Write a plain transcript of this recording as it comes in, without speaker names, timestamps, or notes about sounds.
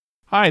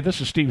Hi,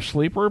 this is Steve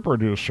Sleeper,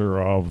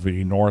 producer of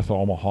the North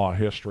Omaha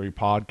History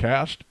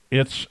Podcast.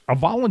 It's a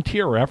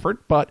volunteer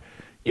effort, but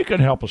you can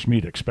help us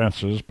meet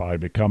expenses by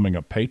becoming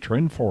a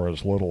patron for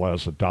as little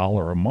as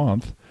 $1 a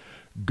month.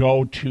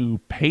 Go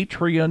to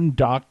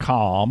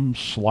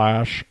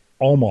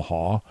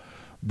patreon.com/Omaha.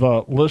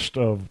 The list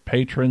of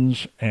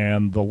patrons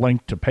and the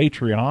link to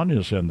Patreon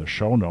is in the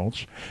show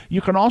notes. You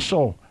can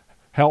also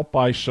help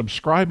by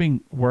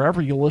subscribing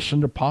wherever you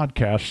listen to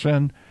podcasts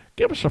and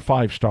give us a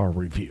 5-star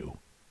review.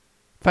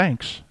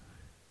 Thanks.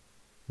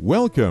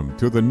 Welcome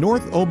to the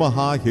North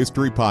Omaha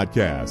History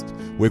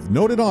Podcast with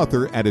noted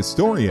author and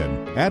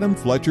historian Adam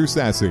Fletcher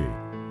Sasse.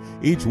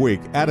 Each week,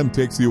 Adam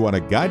takes you on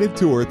a guided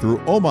tour through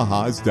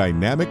Omaha's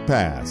dynamic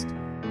past.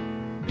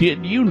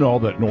 Did you know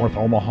that North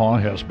Omaha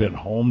has been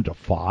home to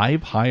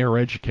 5 higher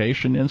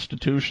education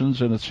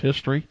institutions in its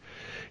history?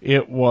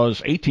 It was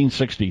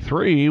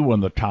 1863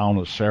 when the town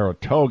of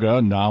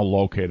Saratoga, now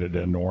located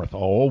in North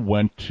O,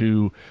 went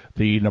to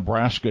the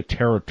Nebraska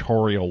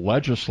Territorial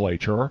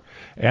Legislature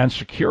and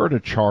secured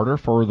a charter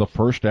for the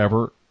first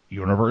ever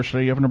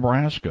University of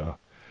Nebraska.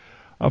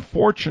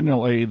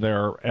 Fortunately,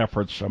 their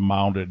efforts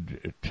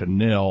amounted to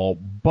nil,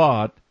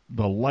 but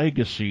the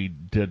legacy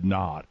did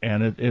not.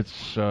 And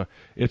it's a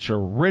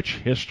rich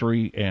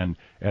history and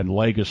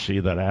legacy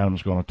that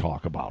Adam's going to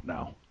talk about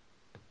now.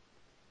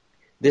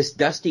 This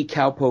dusty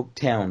cowpoke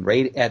town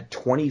right at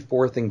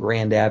 24th and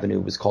Grand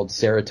Avenue was called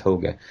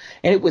Saratoga,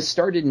 and it was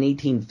started in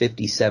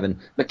 1857,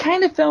 but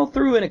kind of fell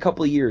through in a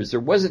couple of years.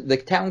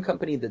 The town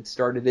company that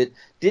started it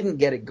didn't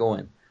get it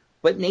going.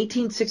 But in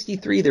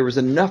 1863, there was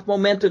enough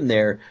momentum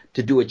there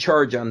to do a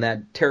charge on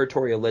that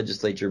territorial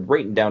legislature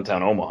right in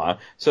downtown Omaha,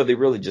 so they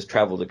really just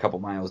traveled a couple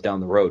miles down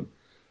the road.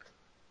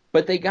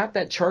 But they got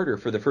that charter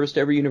for the first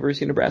ever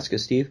University of Nebraska,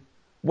 Steve.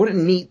 What a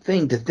neat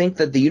thing to think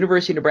that the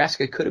University of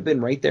Nebraska could have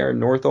been right there in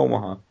North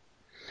Omaha.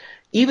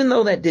 Even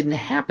though that didn't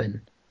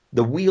happen,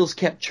 the wheels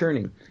kept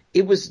churning.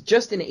 It was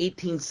just in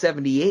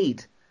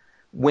 1878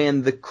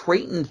 when the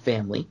Creighton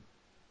family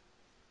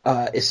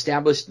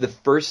established the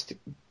first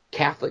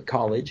Catholic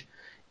college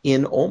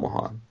in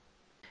Omaha.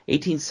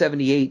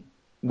 1878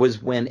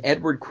 was when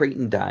Edward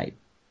Creighton died.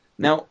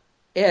 Now,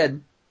 Ed,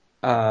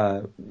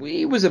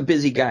 he was a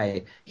busy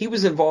guy. He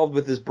was involved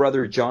with his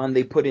brother John.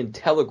 They put in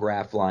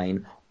telegraph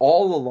line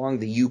all along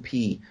the UP,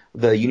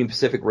 the Union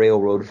Pacific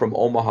Railroad, from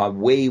Omaha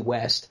way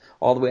west,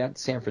 all the way out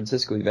to San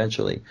Francisco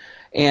eventually,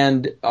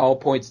 and all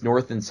points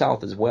north and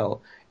south as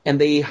well. And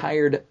they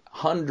hired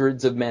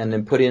hundreds of men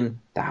and put in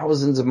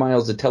thousands of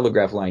miles of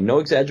telegraph line. No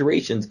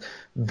exaggerations.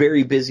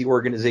 Very busy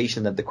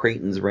organization that the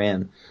Creightons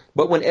ran.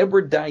 But when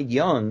Edward died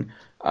young,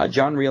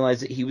 John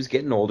realized that he was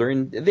getting older,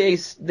 and they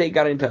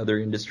got into other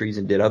industries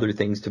and did other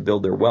things to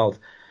build their wealth.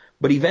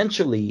 But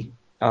eventually,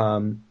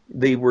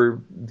 they were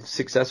a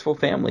successful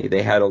family.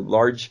 They had a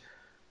large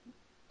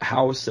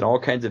house and all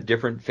kinds of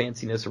different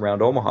fanciness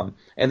around Omaha,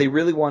 and they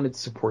really wanted to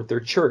support their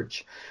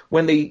church.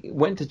 When they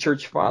went to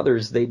church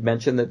fathers, they'd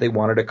mentioned that they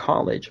wanted a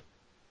college.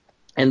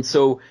 And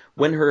so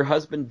when her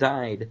husband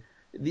died,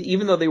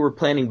 even though they were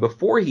planning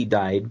before he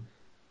died,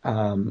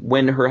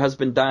 when her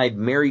husband died,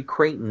 Mary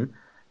Creighton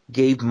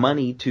gave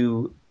money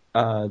to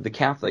the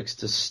Catholics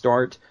to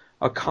start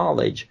a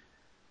college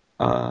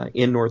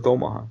in North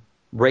Omaha,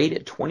 right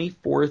at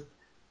 24th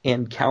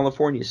and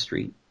California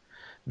Street.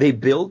 They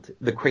built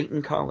the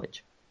Creighton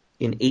College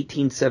in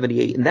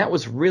 1878, and that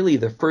was really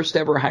the first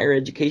ever higher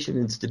education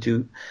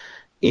institute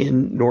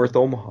in North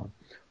Omaha.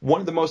 One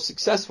of the most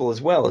successful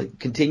as well. It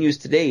continues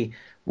today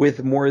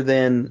with more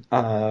than,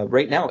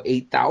 right now,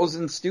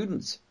 8,000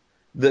 students.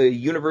 The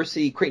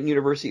university, Creighton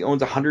University,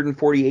 owns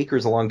 140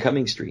 acres along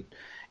Cumming Street.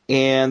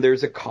 And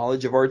there's a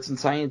College of Arts and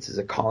Sciences,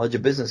 a College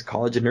of Business,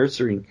 College of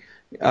Nursing,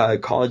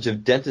 College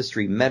of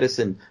Dentistry,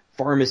 Medicine,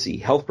 Pharmacy,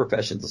 Health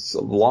Professions,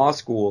 Law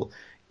School,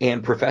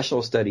 and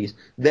Professional Studies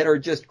that are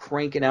just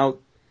cranking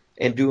out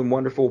and doing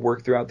wonderful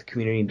work throughout the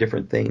community and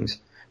different things.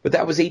 But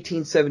that was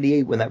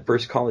 1878 when that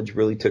first college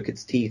really took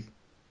its teeth.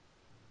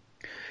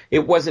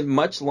 It wasn't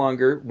much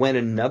longer when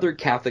another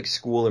Catholic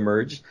school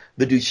emerged,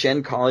 the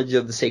Duchesne College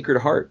of the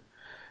Sacred Heart.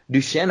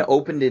 Duchesne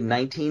opened in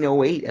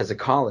 1908 as a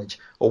college,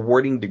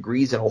 awarding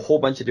degrees in a whole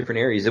bunch of different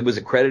areas. It was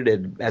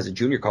accredited as a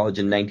junior college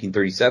in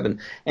 1937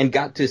 and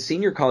got to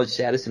senior college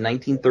status in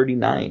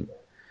 1939.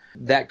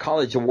 That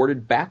college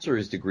awarded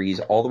bachelor's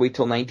degrees all the way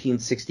till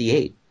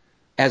 1968,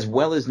 as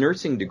well as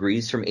nursing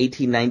degrees from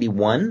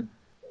 1891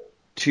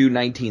 to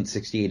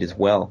 1968 as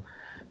well.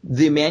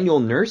 The Emmanuel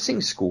Nursing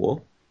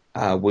School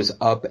was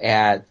up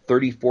at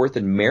 34th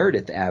and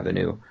Meredith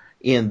Avenue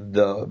in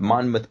the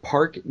Monmouth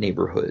Park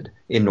neighborhood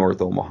in North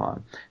Omaha.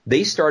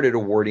 They started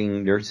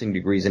awarding nursing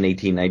degrees in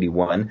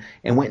 1891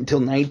 and went until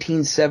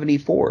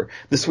 1974.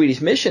 The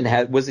Swedish Mission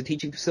was a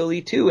teaching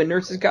facility too, and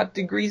nurses got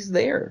degrees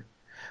there.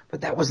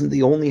 But that wasn't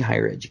the only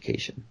higher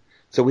education.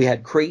 So we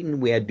had Creighton,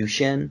 we had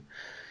Duchesne.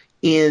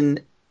 In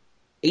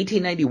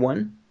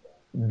 1891,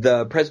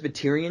 the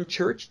Presbyterian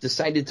Church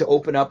decided to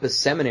open up a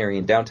seminary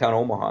in downtown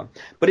Omaha.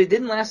 But it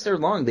didn't last there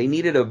long. They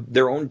needed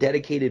their own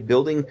dedicated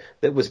building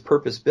that was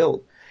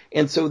purpose-built.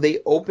 And so they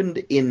opened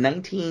in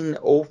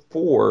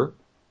 1904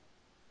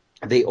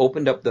 they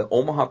opened up the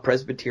Omaha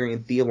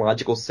Presbyterian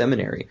Theological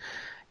Seminary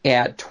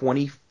at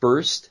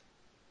 21st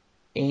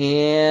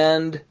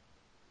and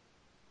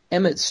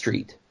Emmett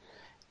Street.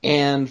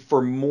 And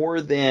for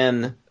more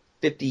than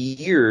 50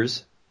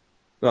 years,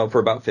 for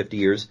about 50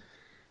 years,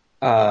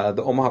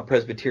 the Omaha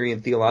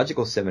Presbyterian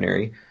Theological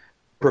Seminary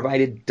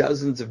provided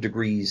hundreds of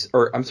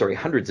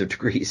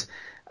degrees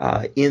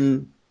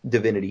in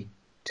divinity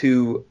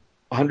to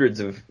hundreds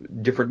of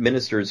different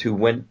ministers who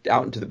went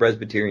out into the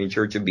Presbyterian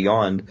Church and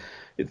beyond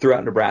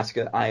throughout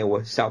Nebraska,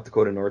 Iowa, South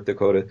Dakota, North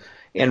Dakota,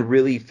 and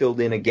really filled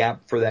in a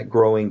gap for that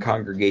growing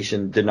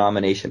congregation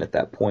denomination at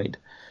that point.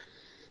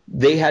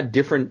 They had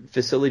different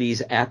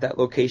facilities at that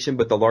location,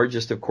 but the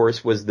largest, of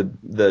course, was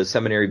the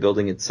seminary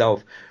building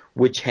itself,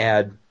 which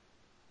had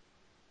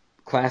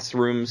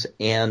classrooms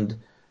and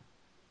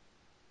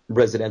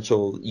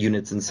residential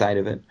units inside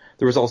of it.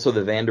 There was also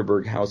the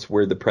Vanderburg House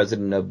where the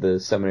president of the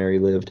seminary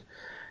lived.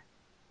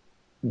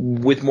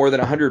 With more than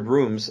 100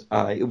 rooms,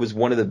 it was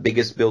one of the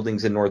biggest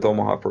buildings in North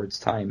Omaha for its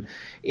time.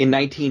 In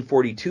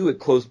 1942, it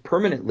closed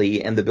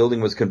permanently, and the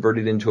building was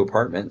converted into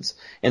apartments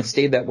and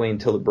stayed that way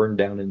until it burned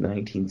down in the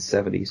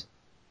 1970s.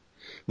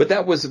 But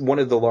that was one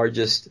of the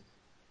largest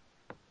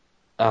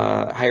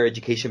higher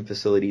education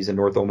facilities in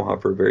North Omaha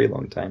for a very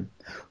long time.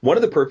 One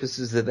of the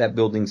purposes that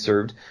building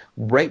served,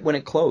 right when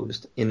it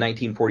closed in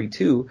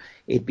 1942,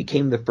 it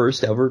became the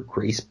first ever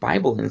Grace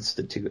Bible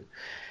Institute.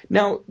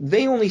 Now,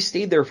 they only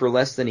stayed there for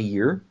less than a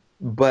year,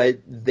 but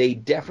they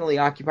definitely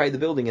occupied the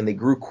building, and they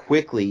grew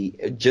quickly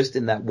just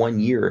in that 1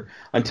 year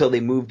until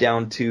they moved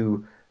down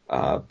to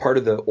part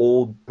of the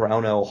old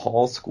Brownell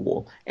Hall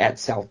School at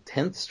South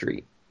 10th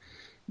Street.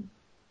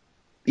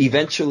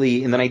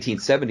 Eventually, in the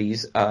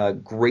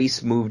 1970s,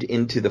 Grace moved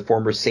into the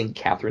former St.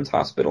 Catherine's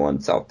Hospital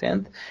on South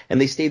 10th,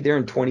 and they stayed there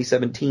in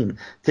 2017.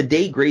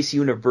 Today, Grace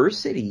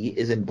University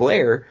is in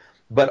Blair,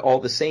 but all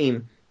the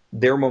same,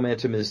 their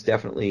momentum is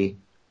definitely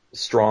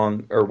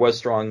strong, or was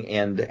strong,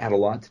 and had a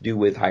lot to do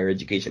with higher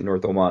education in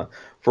North Omaha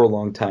for a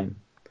long time.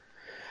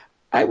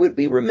 I would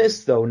be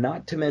remiss, though,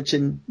 not to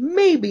mention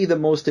maybe the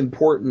most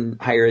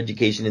important higher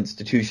education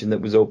institution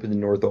that was opened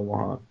in North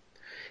Omaha.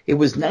 It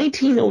was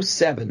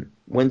 1907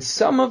 when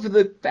some of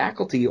the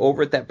faculty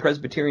over at that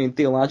Presbyterian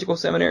Theological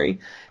Seminary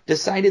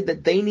decided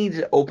that they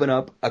needed to open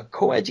up a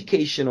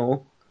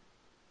coeducational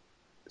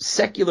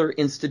secular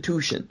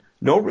institution,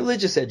 no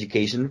religious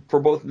education for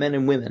both men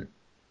and women.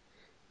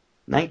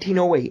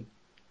 1908,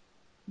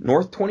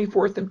 North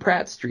 24th and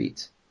Pratt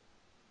Streets,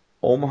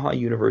 Omaha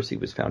University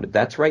was founded.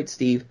 That's right,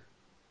 Steve.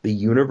 The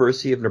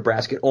University of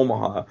Nebraska at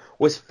Omaha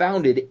was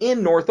founded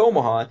in North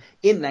Omaha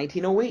in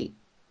 1908.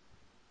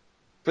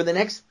 For the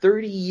next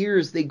 30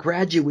 years, they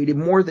graduated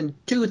more than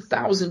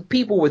 2,000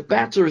 people with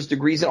bachelor's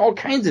degrees in all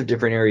kinds of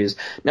different areas.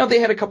 Now, they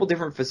had a couple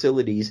different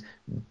facilities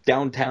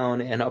downtown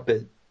and up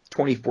at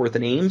 24th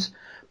and Ames,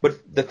 but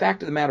the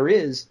fact of the matter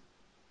is,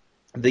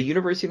 the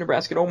University of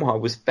Nebraska at Omaha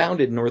was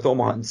founded in North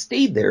Omaha and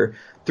stayed there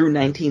through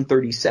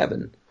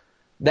 1937.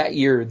 That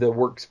year, the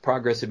Works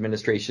Progress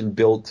Administration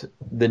built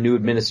the new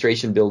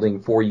administration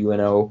building for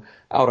UNO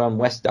out on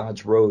West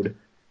Dodge Road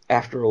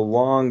after a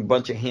long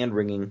bunch of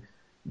hand-wringing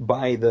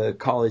by the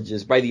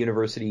colleges, by the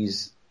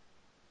university's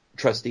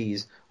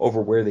trustees over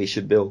where they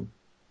should build.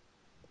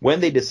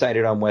 When they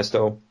decided on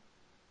Westo,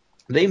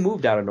 they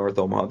moved out of North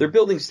Omaha. Their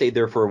building stayed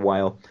there for a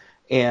while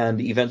and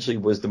eventually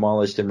was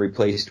demolished and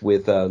replaced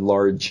with a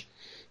large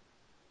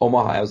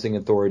Omaha Housing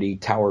Authority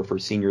tower for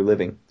senior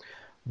living.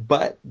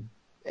 But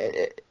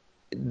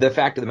the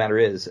fact of the matter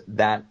is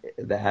that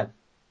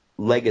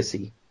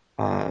legacy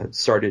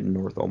started in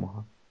North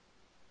Omaha.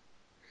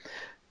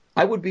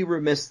 I would be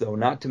remiss, though,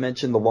 not to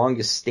mention the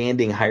longest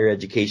standing higher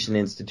education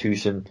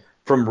institution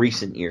from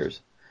recent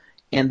years.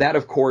 And that,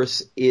 of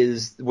course,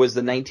 was the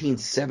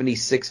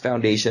 1976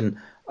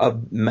 foundation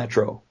of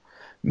Metro.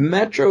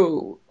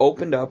 Metro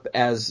opened up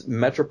as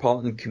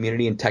Metropolitan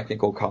Community and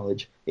Technical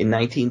College in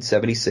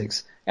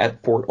 1976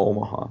 at Fort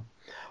Omaha.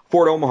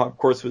 Fort Omaha, of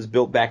course, was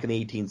built back in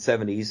the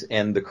 1870s,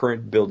 and the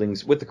current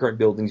buildings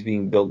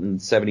being built in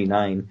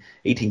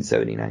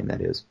 1879,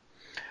 that is.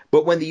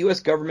 But when the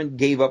U.S. government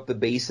gave up the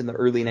base in the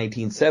early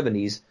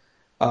 1970s,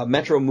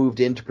 Metro moved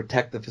in to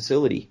protect the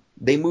facility.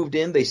 They moved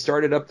in, they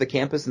started up the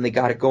campus, and they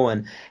got it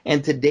going.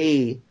 And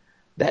today,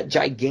 that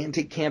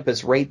gigantic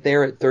campus right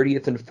there at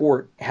 30th and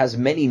Fort has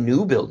many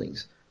new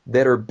buildings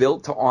that are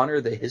built to honor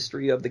the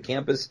history of the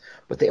campus,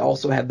 but they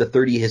also have the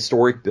 30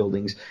 historic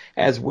buildings,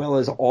 as well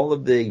as all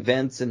of the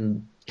events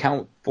and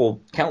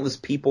countless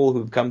people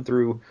who've come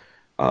through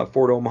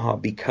Fort Omaha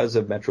because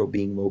of Metro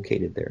being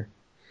located there.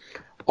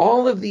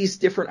 All of these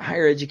different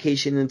higher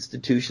education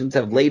institutions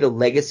have laid a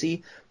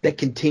legacy that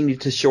continue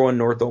to show on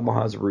North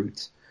Omaha's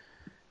roots,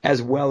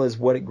 as well as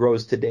what it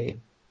grows today.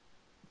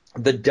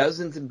 The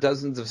dozens and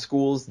dozens of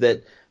schools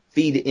that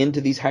feed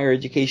into these higher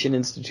education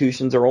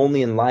institutions are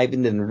only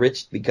enlivened and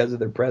enriched because of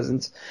their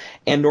presence,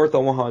 and North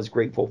Omaha is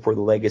grateful for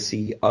the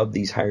legacy of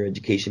these higher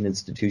education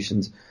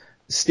institutions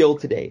still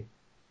today.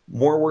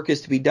 More work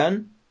is to be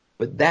done,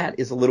 but that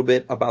is a little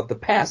bit about the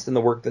past and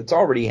the work that's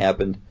already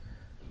happened.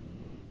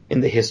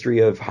 in the history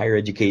of higher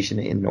education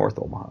in North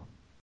Omaha.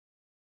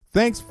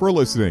 Thanks for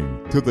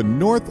listening to the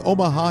North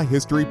Omaha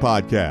History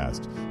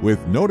Podcast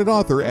with noted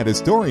author and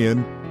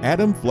historian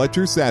Adam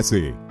Fletcher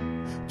Sasse.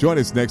 Join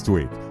us next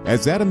week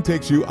as Adam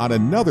takes you on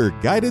another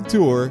guided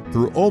tour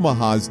through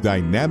Omaha's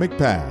dynamic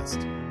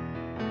past.